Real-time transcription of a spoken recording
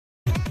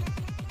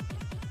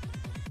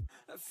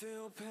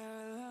feel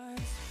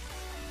paralyzed.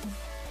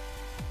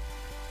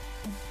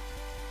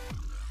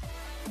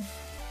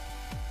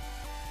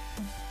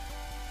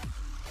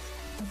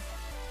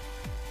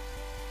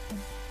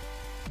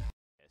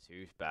 Guess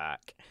who's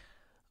back?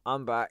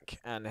 I'm back,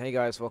 and hey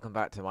guys, welcome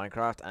back to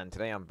Minecraft. And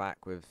today I'm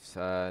back with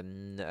a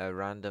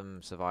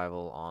random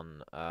survival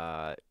on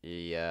I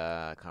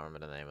can't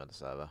remember the name of the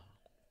server.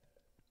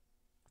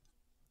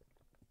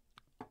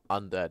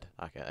 Undead.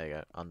 Okay, there you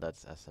go.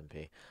 Undead's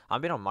SMP.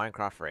 I've been on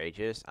Minecraft for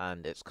ages,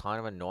 and it's kind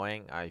of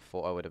annoying. I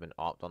thought I would have been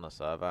opt on the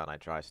server, and I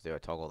tried to do a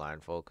toggle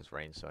downfall because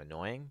rain's so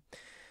annoying.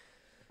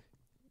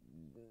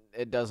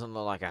 It doesn't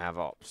look like I have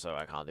ops, so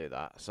I can't do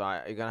that. So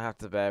you're gonna have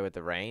to bear with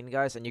the rain,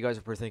 guys. And you guys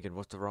are probably thinking,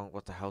 what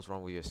the hell's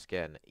wrong with your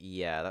skin?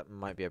 Yeah, that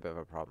might be a bit of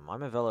a problem.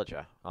 I'm a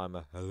villager. I'm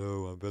a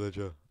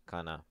villager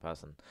kind of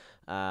person.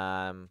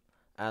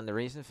 And the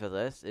reason for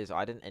this is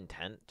I didn't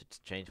intend to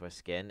change my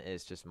skin.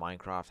 It's just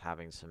Minecraft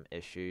having some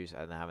issues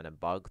and having a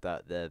bug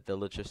that the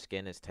villager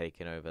skin is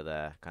taking over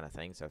their kind of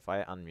thing. So if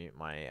I unmute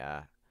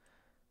my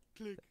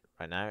Click.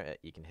 right now,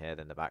 you can hear it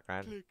in the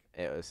background. Click.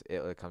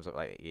 It comes up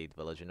like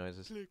villager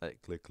noises. Click.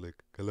 Like click click.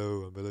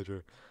 Hello, I'm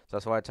villager. So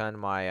that's why I turned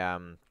my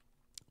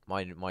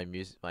my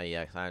music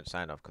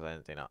sound off because I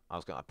didn't think I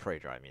was gonna probably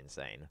drive me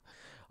insane.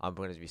 I'm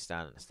going to be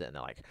sitting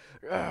there like,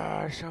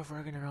 so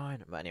friggin'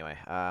 annoying. But anyway,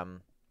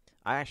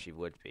 I actually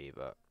would be,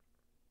 but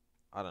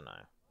I don't know.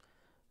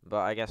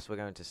 But I guess we're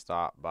going to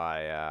start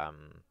by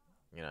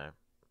you know,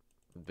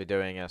 be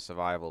doing a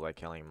survival by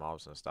killing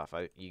mobs and stuff.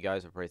 You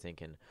guys are probably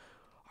thinking,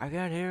 I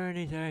can't hear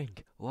anything.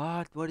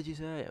 What? What did you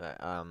say?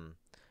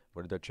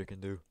 What did that chicken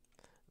do?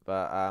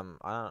 But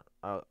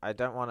I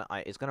don't want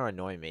to. It's gonna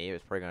annoy me.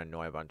 It's probably gonna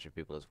annoy a bunch of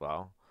people as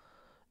well.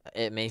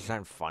 It may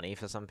sound funny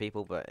for some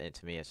people, but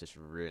to me, it's just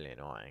really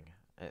annoying.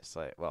 It's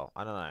like, well,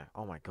 I don't know.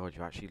 Oh my god,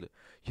 you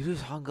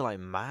lose hunger like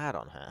mad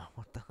on here.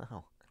 What the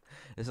hell?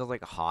 This is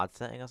like a hard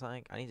setting or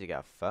something. I need to get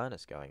a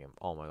furnace going. And,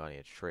 oh my god, I need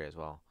a tree as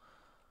well.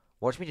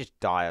 Watch me just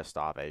die of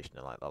starvation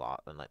in like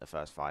the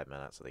first 5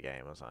 minutes of the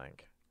game or something.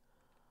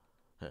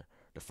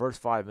 The first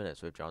 5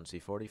 minutes with John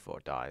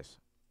C44 dies.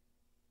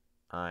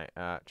 Alright,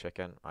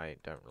 chicken, I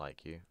don't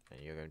like you,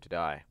 and you're going to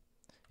die.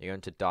 You're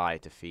going to die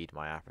to feed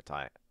my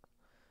appetite.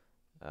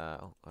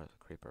 Oh, there's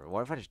a creeper.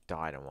 What if I just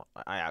died and what?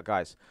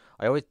 Guys,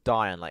 I always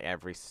die on like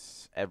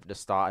the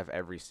start of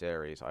every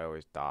series. I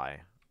always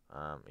die.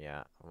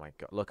 Yeah. Oh my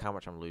god, look how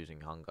much I'm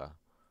losing hunger.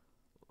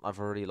 I've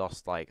already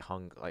lost like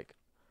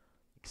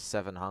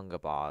 7 hunger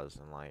bars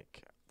in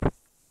like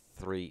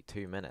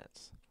 2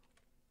 minutes.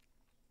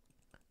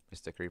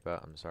 Mr. Creeper,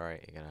 I'm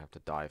sorry, you're gonna have to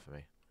die for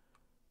me.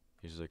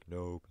 He's like,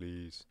 no,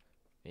 please.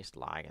 This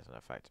lag hasn't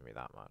affected me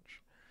that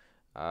much.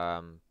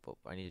 But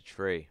I need a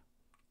tree.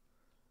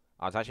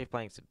 I was actually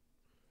playing some...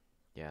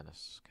 Yeah,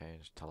 that's okay,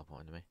 just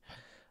teleporting to me.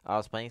 I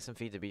was playing some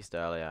Feed the Beast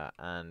earlier,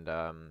 and,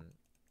 I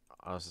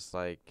was just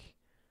like...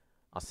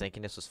 I was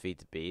thinking this was Feed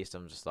the Beast.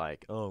 I'm just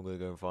like, oh, I'm gonna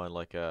go and find,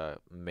 like, a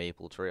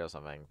maple tree or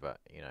something, but,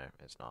 you know,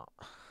 it's not.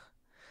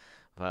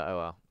 But, oh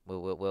well.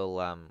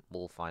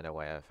 We'll find a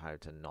way of how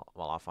to not...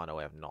 Well, I'll find a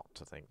way of not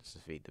to think this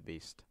is Feed the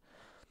Beast.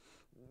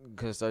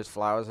 Because those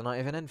flowers are not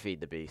even in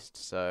Feed the Beast,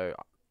 so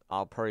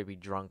I'll probably be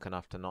drunk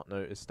enough to not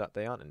notice that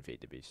they aren't in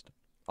Feed the Beast.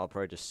 I'll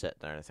probably just sit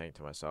there and think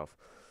to myself,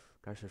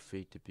 that's a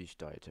Feed the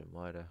Beast item.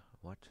 What?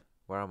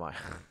 Where am I?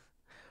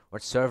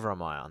 What server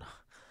am I on?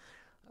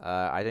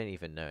 I don't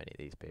even know any of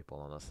these people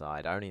on the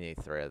side. I only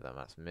need 3 of them.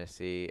 That's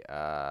Missy,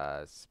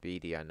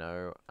 Speedy, I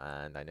know,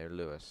 and I know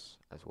Lewis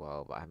as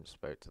well, but I haven't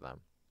spoke to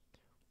them.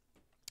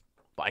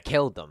 But I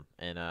killed them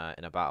in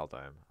a battle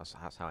dome. That's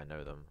how I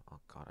know them. Oh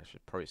god, I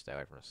should probably stay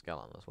away from a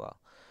skeleton as well.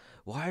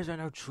 Why is there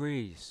no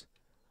trees?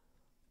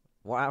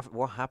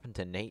 What happened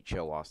to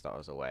nature whilst I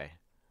was away?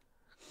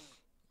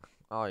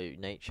 Oh,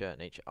 nature.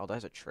 Oh,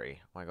 there's a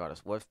tree. Oh my god,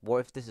 what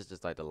if this is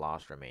just like the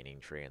last remaining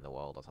tree in the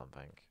world or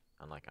something,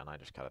 and I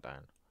just cut it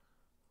down.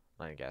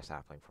 I didn't get a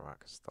sapling from it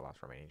because it's the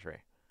last remaining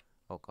tree.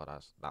 Oh god,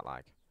 that's that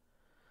lag.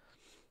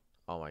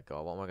 Oh my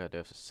god, what am I gonna do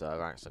if the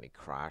server accidentally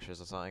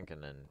crashes or something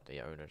and then the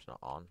owner's not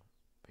on?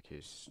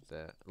 Because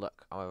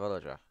look, I'm a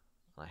villager,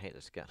 and I hate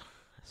this skin.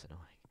 That's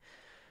annoying.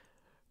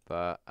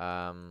 But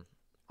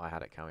I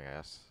had it coming, I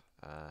guess,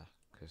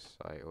 because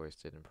I always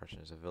did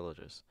impressions of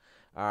villagers.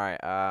 All right,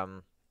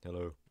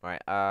 hello. All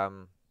right,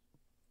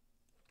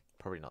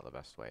 probably not the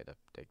best way to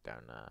dig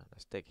down there.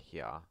 Let's dig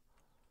here,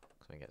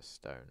 so we can get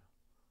stone.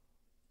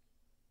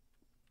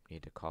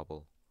 Need a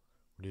cobble.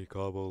 We need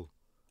cobble.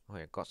 Oh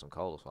yeah, got some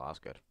coal as well. That's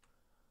good.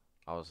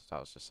 That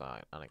was just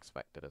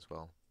unexpected as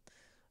well.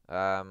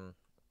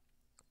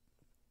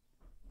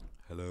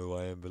 Hello,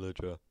 I am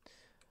villager.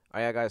 Oh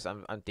yeah, guys,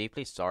 I'm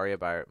deeply sorry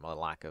about my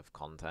lack of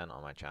content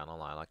on my channel.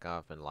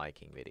 I've been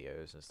liking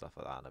videos and stuff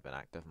like that, and I've been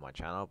active on my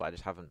channel, but I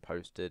just haven't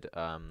posted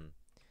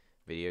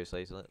videos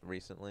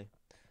recently.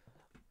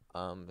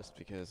 Just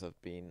because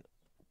I've been,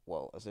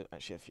 well, there's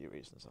actually a few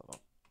reasons. Hold on,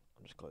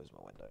 I'm just closing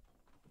my window.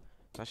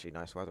 It's actually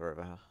nice weather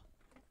over here,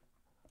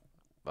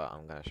 but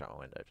I'm gonna shut my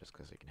window just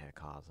because you can hear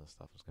cars and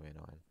stuff. It's gonna be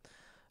annoying.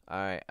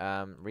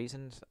 Alright,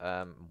 reasons.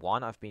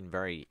 One, I've been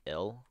very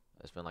ill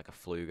There's been like a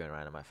flu going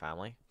around in my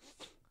family.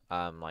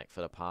 Like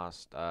for the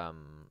past I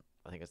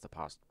think it's the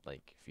past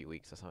like few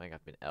weeks or something.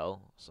 I've been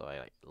ill, so I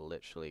like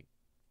literally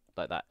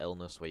like that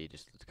illness where you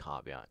just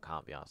can't be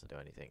asked to do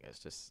anything. It's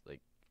just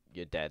like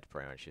you're dead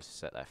pretty much. You just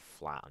sit there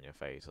flat on your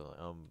face, like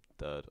I'm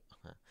dead.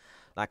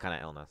 That kind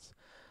of illness.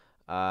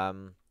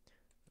 Um,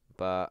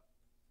 but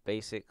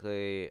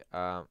basically,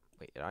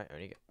 wait, did I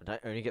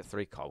only get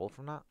 3 cobble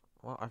from that?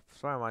 Well, I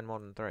swear I mined more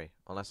than 3,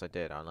 unless I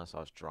did, unless I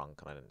was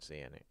drunk and I didn't see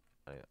any.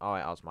 Oh,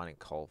 wait, I was mining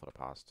coal for the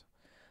past.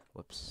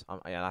 Whoops.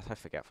 Yeah, that's how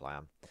forgetful I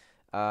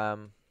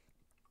am.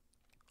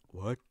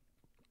 What?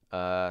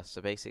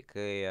 So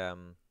basically,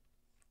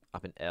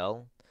 I've been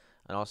ill,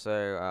 and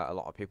also a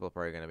lot of people are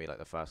probably going to be like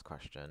the first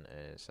question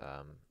is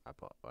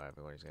what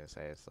everybody's going to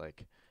say is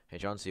like, hey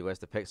John C, where's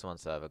the Pixelmon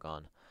server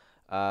gone?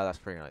 That's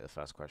pretty like the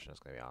first question that's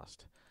going to be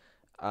asked.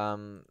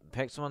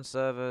 Pixelmon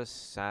server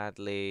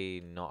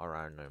sadly not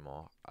around no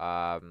more.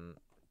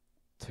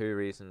 2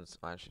 reasons,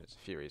 actually it's a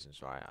few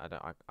reasons, right? I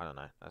don't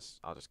know.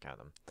 I'll just count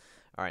them.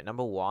 All right,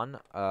 number one,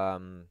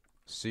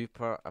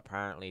 Super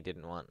apparently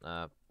didn't want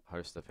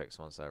host the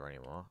Pixelmon server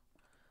anymore.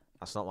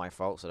 That's not my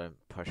fault, so don't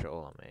push it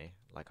all on me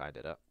like I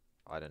did it.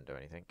 I didn't do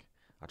anything.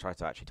 I tried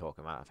to actually talk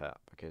him out of it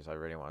because I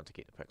really wanted to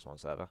keep the Pixelmon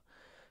server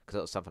because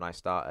it was something I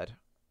started.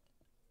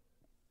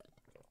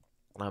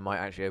 I might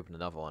actually open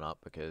another one up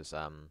because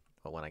well,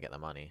 when I get the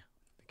money,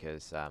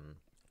 because I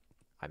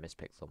miss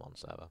Pixelmon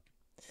server.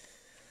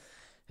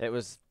 It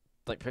was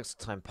like Pixel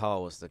Time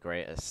Pearl was the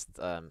greatest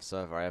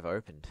server I ever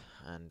opened,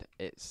 and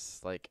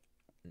it's like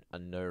a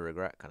no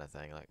regret kind of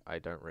thing. Like I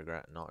don't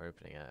regret not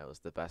opening it. It was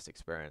the best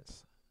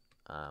experience.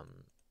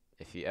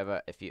 If you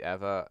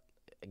ever,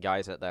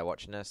 guys out there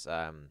watching this,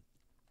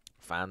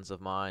 fans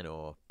of mine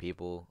or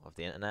people of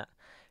the internet,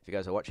 if you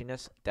guys are watching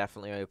this,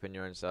 definitely open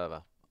your own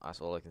server. That's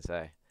all I can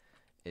say.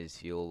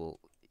 Is you'll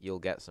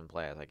get some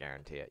players, I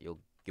guarantee it.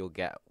 You'll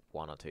get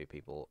 1 or 2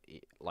 people.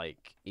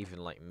 Like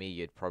even like me,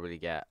 you'd probably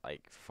get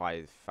like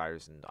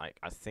 5,000. I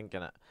think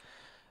in it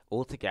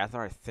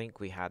altogether, I think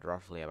we had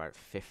roughly about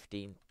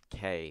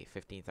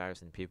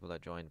 15,000 people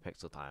that joined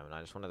Pixel Time, and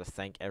I just wanted to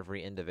thank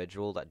every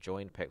individual that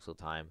joined Pixel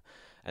Time,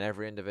 and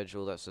every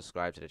individual that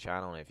subscribed to the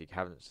channel. And if you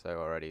haven't so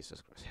already,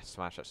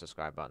 smash that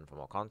subscribe button for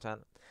more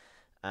content.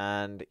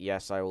 And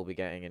yes, I will be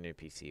getting a new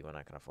PC when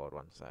I can afford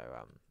one. So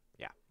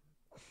yeah,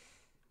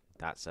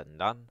 that's said and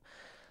done.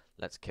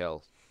 Let's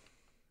kill.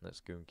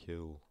 Let's go and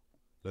kill.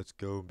 Let's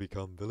go and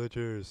become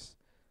villagers.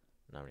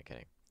 No, I'm only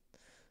kidding.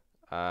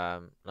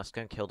 Let's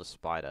go and kill the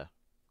spider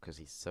because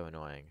he's so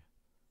annoying.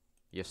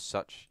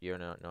 You're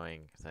an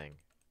annoying thing.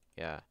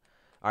 Yeah.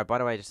 Alright, by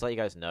the way, just to let you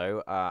guys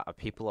know,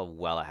 people are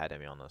well ahead of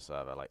me on the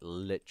server, like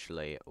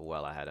literally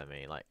well ahead of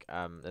me. Like,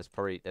 there's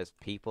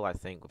people I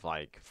think with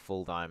like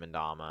full diamond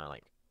armor,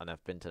 like, and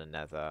I've been to the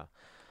Nether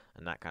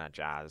and that kind of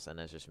jazz, and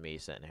there's just me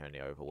sitting here in the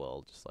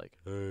overworld, just like,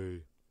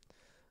 hey.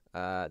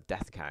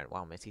 Death count.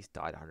 Wow, Mitty's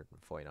died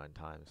 149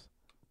 times.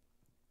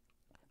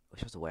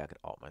 Wish there was a way I could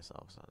opt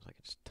myself, so I could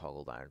just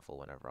toggle down full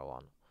whenever I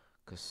want.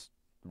 Because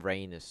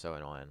rain is so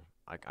annoying.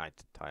 I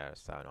tire,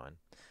 it's so annoying.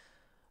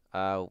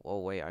 Oh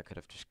wait, I could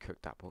have just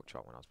cooked that pork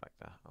chop when I was back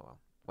there. Oh well.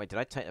 Wait, did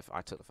I take the?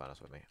 I took the furnace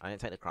with me. I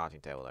didn't take the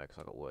crafting table though, because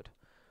I got wood.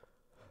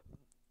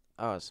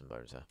 Oh, there's some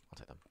bones there. I'll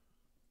take them.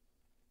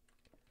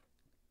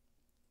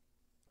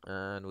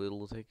 And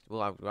we'll take.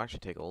 Well, we'll actually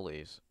take all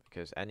these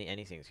because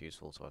anything's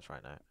useful to us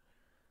right now.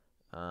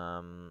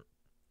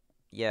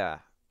 Yeah.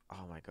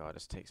 Oh my god,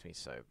 it takes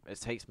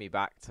me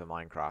back to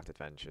Minecraft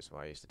Adventures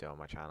where I used to do on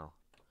my channel.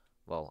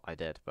 Well, I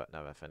did, but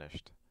never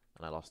finished,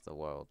 and I lost the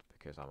world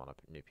because I'm on a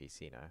new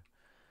PC now.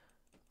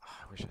 Oh,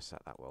 I wish I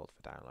set that world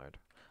for download.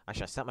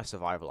 Actually, I set my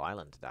survival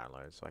island to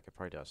download, so I could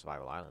probably do a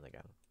survival island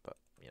again. But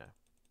you know,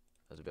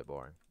 it was a bit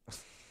boring.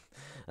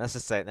 Let's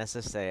just say it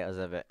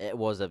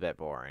was a bit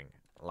boring.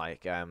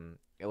 Like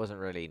it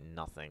wasn't really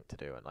nothing to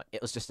do, and like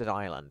it was just an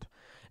island.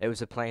 It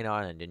was a plain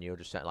island, and you were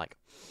just like,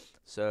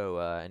 so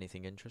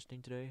anything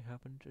interesting today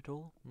happened at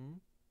all? Hmm?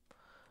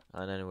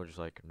 And then we're just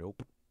like,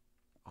 nope.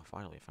 Oh,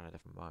 finally found a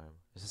different biome.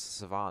 Is this a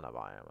savanna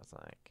biome? I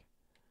think.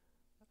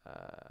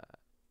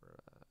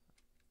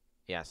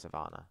 Yeah,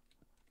 savanna.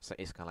 So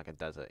it's kind of like a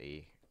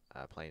desert-y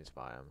plains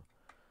biome.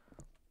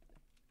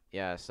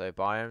 Yeah, so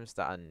biomes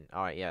that are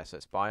alright. Yeah, so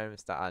it's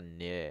biomes that are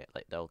near,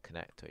 like they'll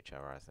connect to each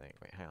other. I think.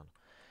 Wait, hang on,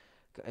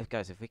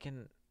 guys. If we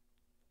can,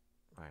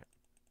 right.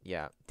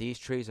 Yeah, these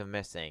trees are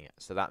missing,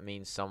 so that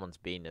means someone's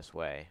been this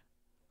way.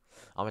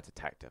 I'm a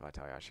detective, I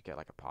tell you. I should get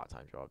like a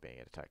part-time job being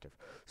a detective.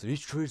 So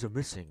these trees are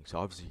missing, so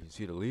obviously you can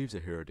see the leaves are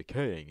here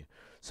decaying.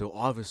 So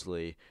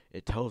obviously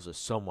it tells us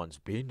someone's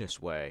been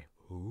this way.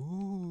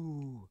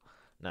 Ooh.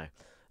 No.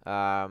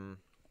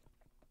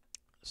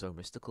 So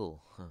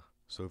mystical. Huh.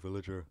 So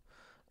villager.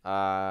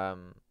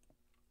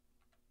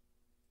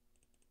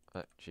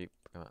 Sheep.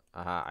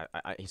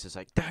 He's just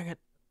like, dang it.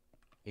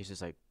 He's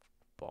just like,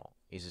 ball.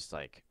 He's just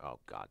like, oh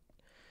god.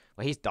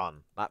 Well, he's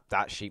done.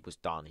 That sheep was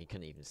done. He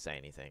couldn't even say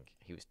anything.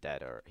 He was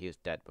dead, or he was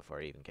dead before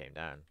he even came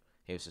down.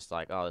 He was just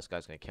like, oh, this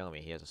guy's gonna kill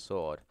me. He has a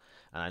sword,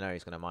 and I know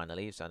he's gonna mine the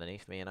leaves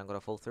underneath me, and I'm gonna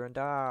fall through and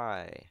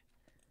die.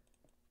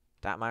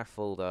 That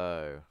mouthful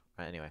though.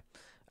 Right, anyway.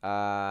 No,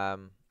 I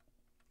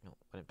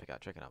didn't pick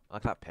that chicken up.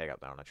 Like that pig up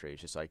there on the tree.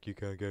 He's just like, you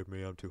can't get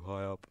me, I'm too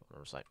high up. And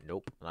I'm just like,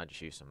 nope. And I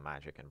just use some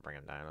magic and bring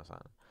him down or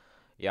something.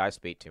 Yeah, I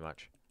speak too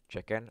much.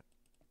 Chicken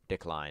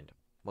declined.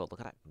 Well,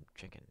 look at that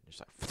chicken.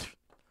 Just like,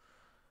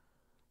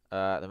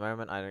 at the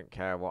moment, I don't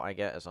care what I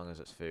get as long as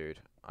it's food.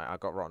 I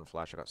got rotten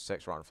flesh. I got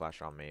 6 rotten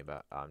flesh on me,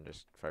 but I'm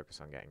just focused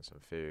on getting some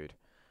food.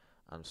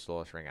 I'm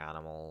slaughtering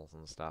animals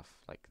and stuff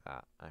like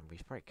that. And we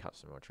should probably cut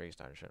some more trees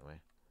down, shouldn't we?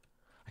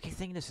 I keep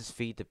thinking this is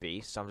feed the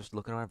beast, so I'm just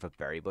looking around for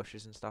berry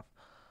bushes and stuff.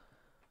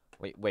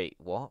 Wait,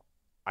 what?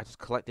 I just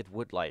collected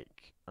wood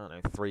like, I don't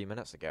know, 3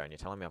 minutes ago, and you're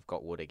telling me I've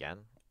got wood again?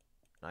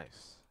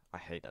 Nice. I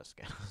hate that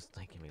skin. It's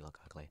making me look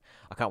ugly.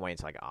 I can't wait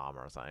until I get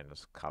armor or something,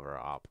 just cover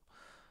it up.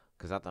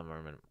 Because at the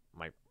moment,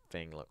 my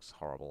thing looks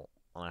horrible.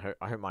 And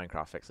I hope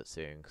Minecraft fix it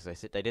soon, because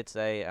they did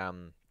say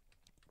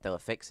they were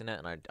fixing it,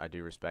 and I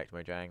do respect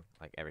Mojang,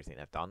 like everything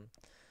they've done.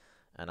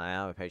 And I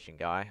am a patient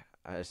guy.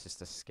 It's just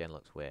the skin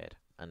looks weird,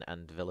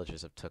 and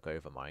villagers have took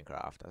over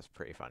Minecraft. That's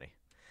pretty funny.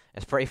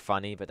 It's pretty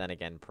funny, but then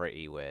again,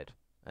 pretty weird.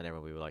 And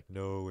everyone we were like,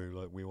 no,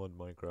 we want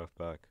Minecraft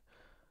back.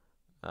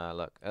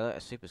 Look,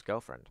 Super's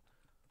girlfriend.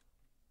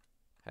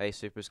 Hey,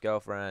 Super's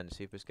girlfriend,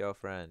 Super's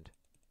girlfriend.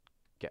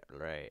 Get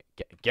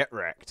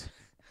wrecked.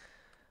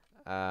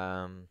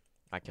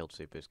 I killed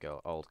Super's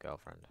old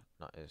girlfriend,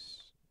 not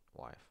his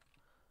wife.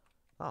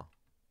 Oh,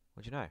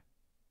 what'd you know?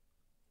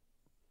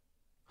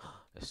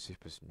 It's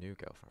Super's new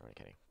girlfriend. I'm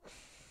kidding.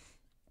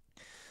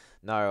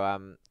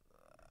 No,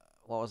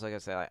 what was I gonna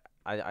say?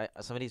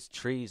 Some of these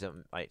trees,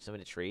 some of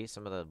the trees,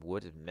 some of the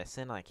wood is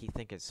missing. I keep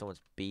thinking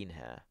someone's been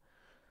here.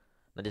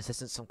 Now, this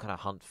isn't some kind of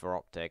hunt for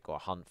optic or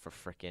hunt for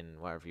frickin'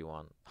 whatever you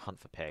want.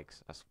 Hunt for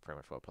pigs. That's pretty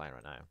much what we're playing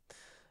right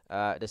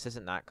now. This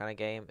isn't that kind of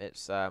game.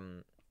 It's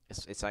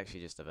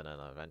actually just a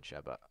vanilla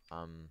adventure, but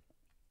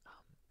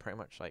pretty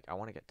much like I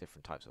want to get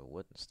different types of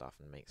wood and stuff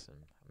and make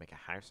a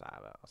house out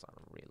of it. That's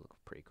really look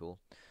pretty cool.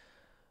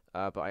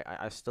 But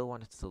I still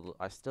wanted to.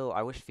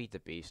 I wish Feed the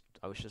Beast.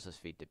 I wish this was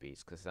Feed the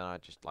Beast, because then I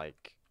just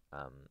like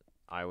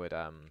I would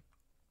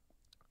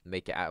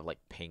make it out of like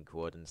pink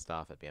wood and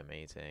stuff. It'd be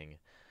amazing.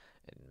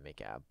 And make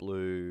it out of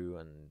blue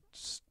and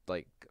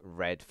like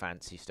red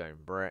fancy stone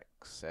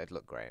bricks. It'd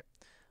look great.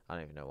 I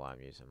don't even know why I'm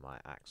using my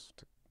axe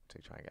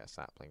to try and get a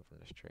sapling from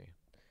this tree.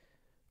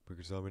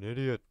 Because I'm an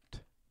idiot.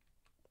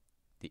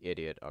 The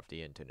idiot of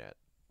the internet.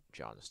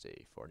 John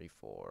Stay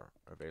 44.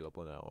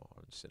 Available now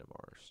on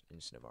cinemas.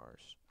 In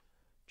cinemas.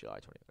 July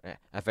 20th.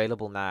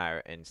 Available now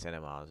in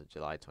cinemas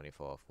July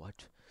 24th.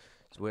 What?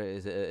 So where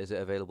is it? Is it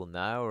available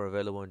now or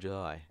available in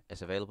July?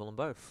 It's available on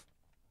both.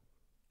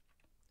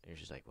 And you're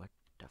just like, what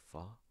the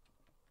fuck?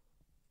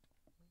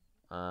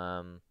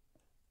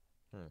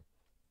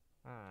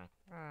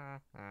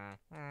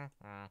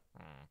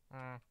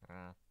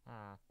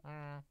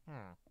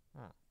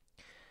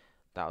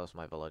 That was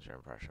my villager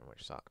impression,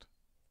 which sucked.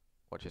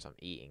 Which is I'm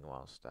eating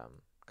whilst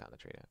cutting the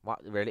tree down.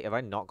 What? Really? Have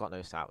I not got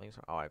no saplings?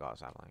 Oh, I got a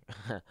sapling.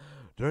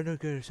 Did I not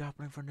get a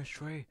sapling from this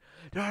tree?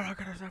 Did I not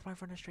get a sapling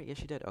from this tree? Yes,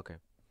 you did. Okay.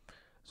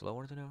 That's all I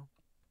wanted to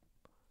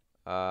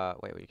know.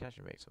 Wait, you can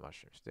actually make some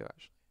mushrooms too,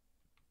 actually.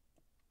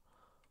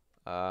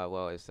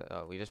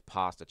 Well, we just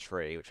passed a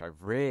tree, which I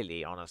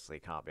really, honestly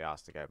can't be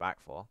asked to go back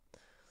for.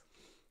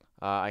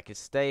 I could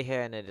stay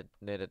here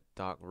near the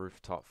dark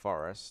rooftop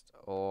forest,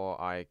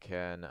 or I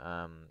can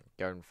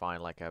go and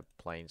find like a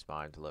plains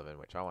biome to live in,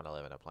 which I want to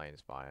live in a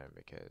plains biome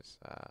because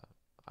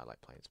I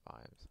like plains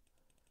biomes.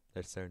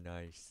 They're so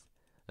nice.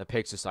 The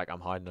pig's just like,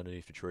 I'm hiding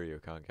underneath the tree, you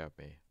can't get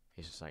me.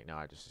 He's just like, no,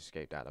 I just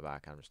escaped out the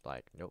back. I'm just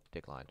like, nope,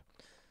 declined.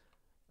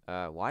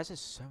 Why is there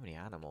so many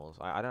animals?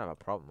 I don't have a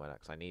problem with it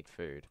because I need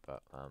food,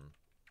 but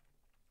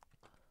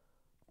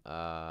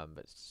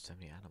so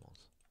many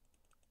animals.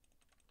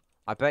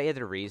 I bet you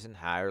the reason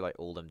how like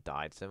all of them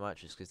died so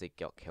much is because they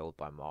got killed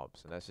by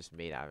mobs, and that's just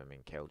me that haven't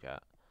been killed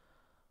yet.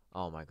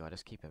 Oh my god,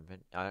 just keep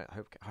I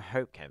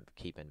hope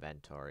keep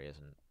inventory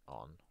isn't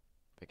on,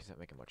 because it'll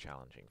make it more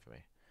challenging for me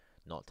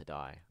not to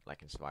die,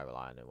 like in Survival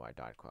Island where I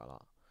died quite a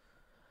lot.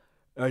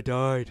 I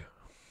died.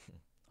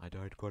 I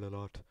died quite a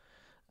lot.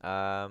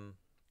 I'm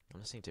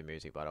listening to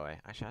music, by the way.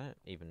 Actually, I don't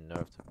even know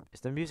if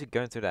is the music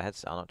going through the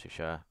headset. I'm not too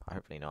sure.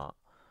 Hopefully not.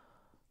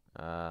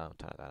 I'll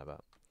turn it down a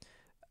bit.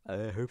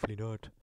 Hopefully not.